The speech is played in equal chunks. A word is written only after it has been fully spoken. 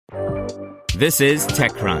This is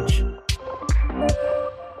TechCrunch.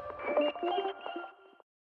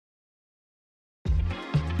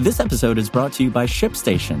 This episode is brought to you by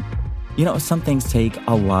ShipStation. You know, some things take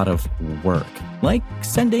a lot of work, like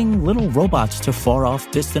sending little robots to far-off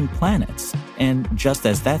distant planets. And just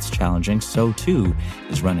as that's challenging, so too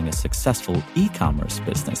is running a successful e-commerce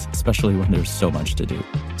business, especially when there's so much to do.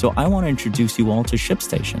 So I want to introduce you all to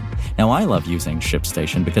ShipStation. Now, I love using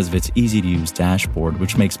ShipStation because of its easy-to-use dashboard,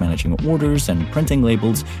 which makes managing orders and printing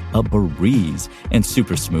labels a breeze and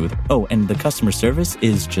super smooth. Oh, and the customer service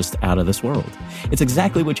is just out of this world. It's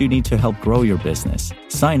exactly what you need to help grow your business.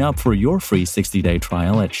 Sign up for your free 60-day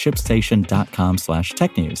trial at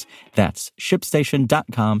shipstation.com/technews. That's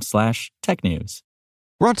shipstation.com/technews.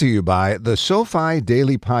 Brought to you by the SoFi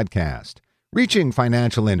Daily Podcast. Reaching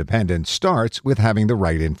financial independence starts with having the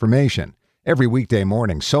right information. Every weekday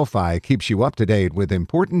morning, SoFi keeps you up to date with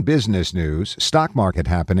important business news, stock market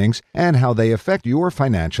happenings, and how they affect your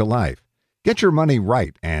financial life. Get your money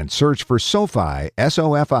right and search for SoFi,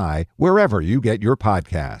 S-O-F-I, wherever you get your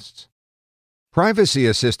podcasts. Privacy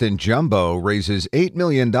assistant Jumbo raises $8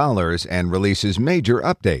 million and releases major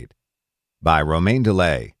update. By Romain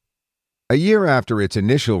Delay. A year after its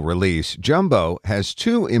initial release, Jumbo has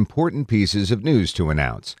two important pieces of news to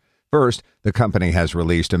announce. First, the company has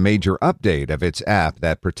released a major update of its app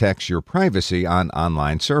that protects your privacy on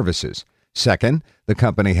online services. Second, the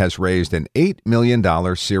company has raised an $8 million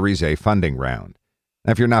Series A funding round.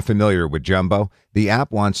 Now, if you're not familiar with Jumbo, the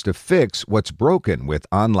app wants to fix what's broken with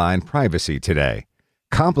online privacy today.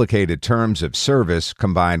 Complicated terms of service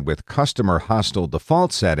combined with customer-hostile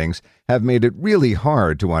default settings have made it really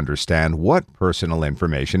hard to understand what personal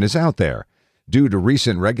information is out there. Due to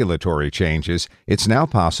recent regulatory changes, it's now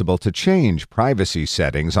possible to change privacy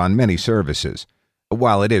settings on many services.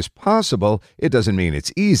 While it is possible, it doesn't mean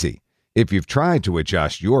it's easy. If you've tried to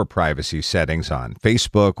adjust your privacy settings on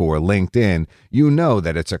Facebook or LinkedIn, you know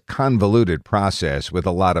that it's a convoluted process with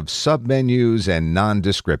a lot of submenus and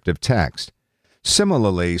non-descriptive text.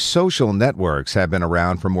 Similarly, social networks have been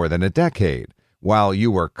around for more than a decade. While you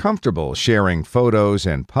were comfortable sharing photos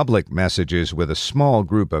and public messages with a small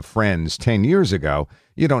group of friends 10 years ago,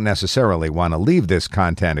 you don't necessarily want to leave this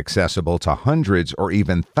content accessible to hundreds or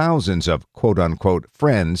even thousands of quote-unquote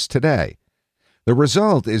friends today. The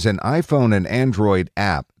result is an iPhone and Android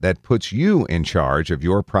app that puts you in charge of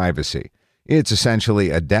your privacy. It's essentially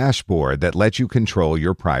a dashboard that lets you control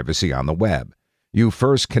your privacy on the web. You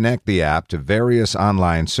first connect the app to various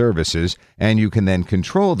online services, and you can then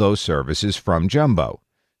control those services from Jumbo.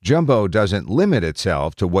 Jumbo doesn't limit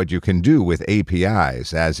itself to what you can do with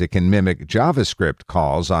APIs, as it can mimic JavaScript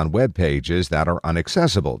calls on web pages that are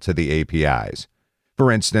inaccessible to the APIs.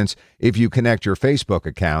 For instance, if you connect your Facebook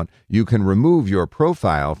account, you can remove your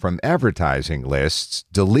profile from advertising lists,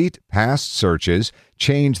 delete past searches,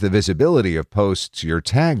 change the visibility of posts you're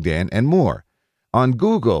tagged in, and more. On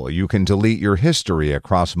Google, you can delete your history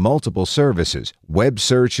across multiple services, web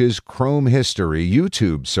searches, Chrome history,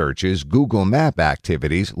 YouTube searches, Google Map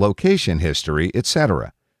activities, location history,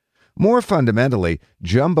 etc. More fundamentally,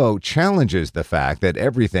 Jumbo challenges the fact that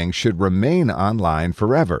everything should remain online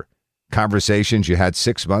forever. Conversations you had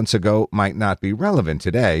 6 months ago might not be relevant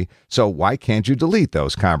today, so why can't you delete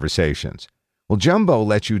those conversations? Well, Jumbo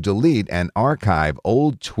lets you delete and archive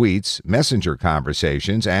old tweets, messenger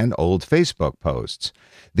conversations, and old Facebook posts.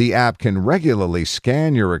 The app can regularly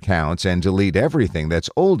scan your accounts and delete everything that's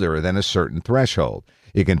older than a certain threshold.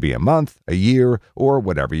 It can be a month, a year, or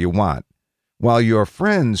whatever you want. While your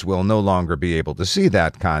friends will no longer be able to see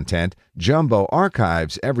that content, Jumbo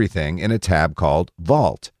archives everything in a tab called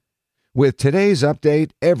Vault. With today's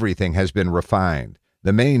update, everything has been refined.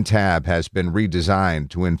 The main tab has been redesigned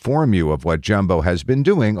to inform you of what Jumbo has been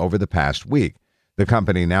doing over the past week. The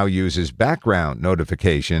company now uses background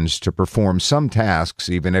notifications to perform some tasks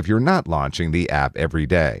even if you're not launching the app every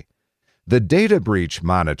day. The data breach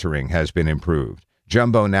monitoring has been improved.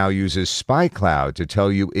 Jumbo now uses SpyCloud to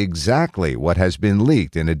tell you exactly what has been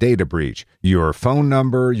leaked in a data breach: your phone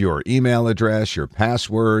number, your email address, your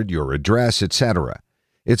password, your address, etc.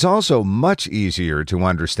 It's also much easier to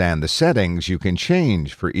understand the settings you can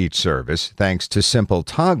change for each service thanks to simple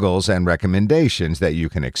toggles and recommendations that you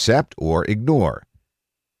can accept or ignore.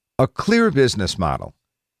 A clear business model.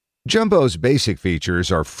 Jumbo's basic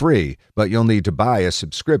features are free, but you'll need to buy a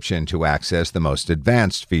subscription to access the most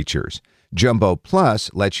advanced features. Jumbo Plus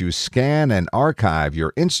lets you scan and archive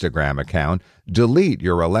your Instagram account, delete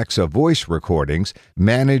your Alexa voice recordings,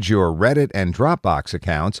 manage your Reddit and Dropbox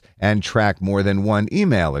accounts, and track more than one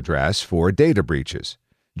email address for data breaches.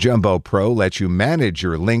 Jumbo Pro lets you manage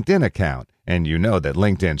your LinkedIn account, and you know that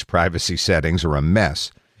LinkedIn's privacy settings are a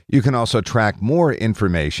mess. You can also track more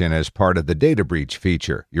information as part of the data breach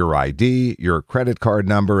feature, your ID, your credit card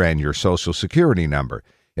number, and your social security number.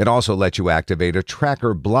 It also lets you activate a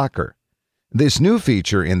tracker blocker. This new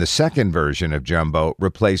feature in the second version of Jumbo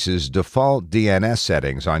replaces default DNS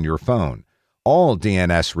settings on your phone. All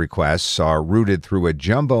DNS requests are routed through a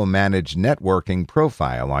Jumbo-managed networking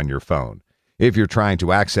profile on your phone. If you're trying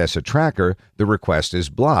to access a tracker, the request is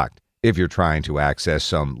blocked. If you're trying to access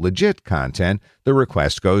some legit content, the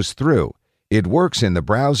request goes through. It works in the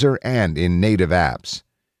browser and in native apps.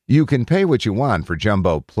 You can pay what you want for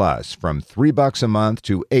Jumbo Plus, from $3 a month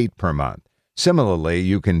to $8 per month. Similarly,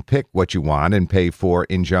 you can pick what you want and pay for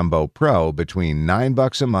in Jumbo Pro between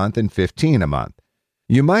 $9 a month and $15 a month.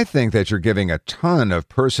 You might think that you're giving a ton of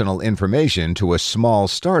personal information to a small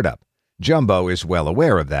startup. Jumbo is well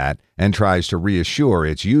aware of that and tries to reassure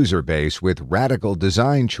its user base with radical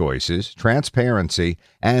design choices, transparency,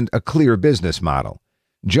 and a clear business model.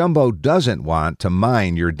 Jumbo doesn't want to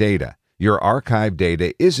mine your data. Your archive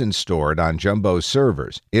data isn't stored on Jumbo's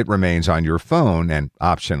servers. It remains on your phone and,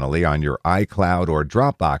 optionally, on your iCloud or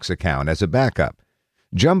Dropbox account as a backup.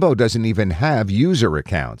 Jumbo doesn't even have user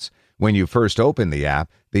accounts. When you first open the app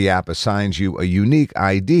assigns you a unique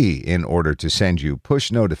ID in order to send you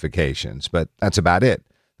push notifications, but that's about it.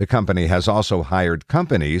 The company has also hired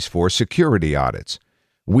companies for security audits.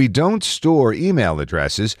 We don't store email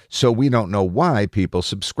addresses, so we don't know why people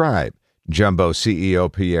subscribe, Jumbo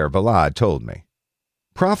CEO Pierre Valade told me.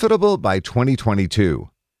 Profitable by 2022.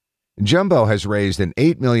 Jumbo has raised an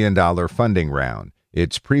 $8 million funding round.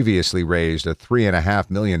 It's previously raised a $3.5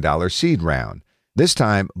 million seed round. This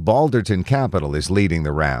time, Balderton Capital is leading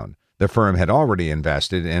the round. The firm had already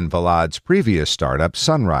invested in Valade's previous startup,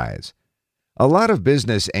 Sunrise. A lot of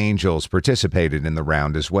business angels participated in the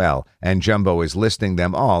round as well, and Jumbo is listing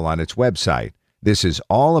them all on its website. This is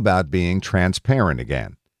all about being transparent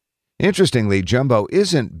again. Interestingly, Jumbo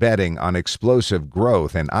isn't betting on explosive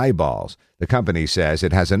growth and eyeballs. The company says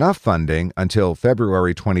it has enough funding until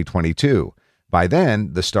February 2022. By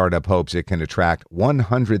then, the startup hopes it can attract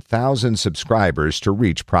 100,000 subscribers to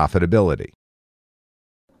reach profitability.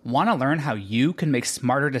 Want to learn how you can make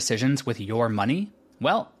smarter decisions with your money?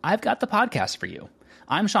 Well, I've got the podcast for you.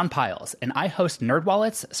 I'm Sean Piles, and I host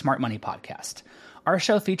NerdWallet's Smart Money Podcast. Our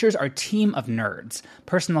show features our team of nerds,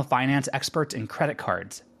 personal finance experts in credit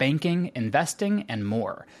cards, banking, investing, and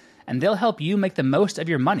more. And they'll help you make the most of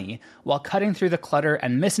your money while cutting through the clutter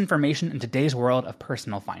and misinformation in today's world of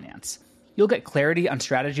personal finance. You'll get clarity on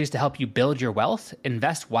strategies to help you build your wealth,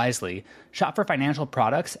 invest wisely, shop for financial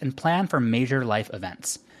products, and plan for major life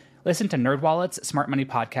events. Listen to NerdWallet's Smart Money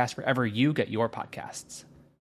Podcast wherever you get your podcasts.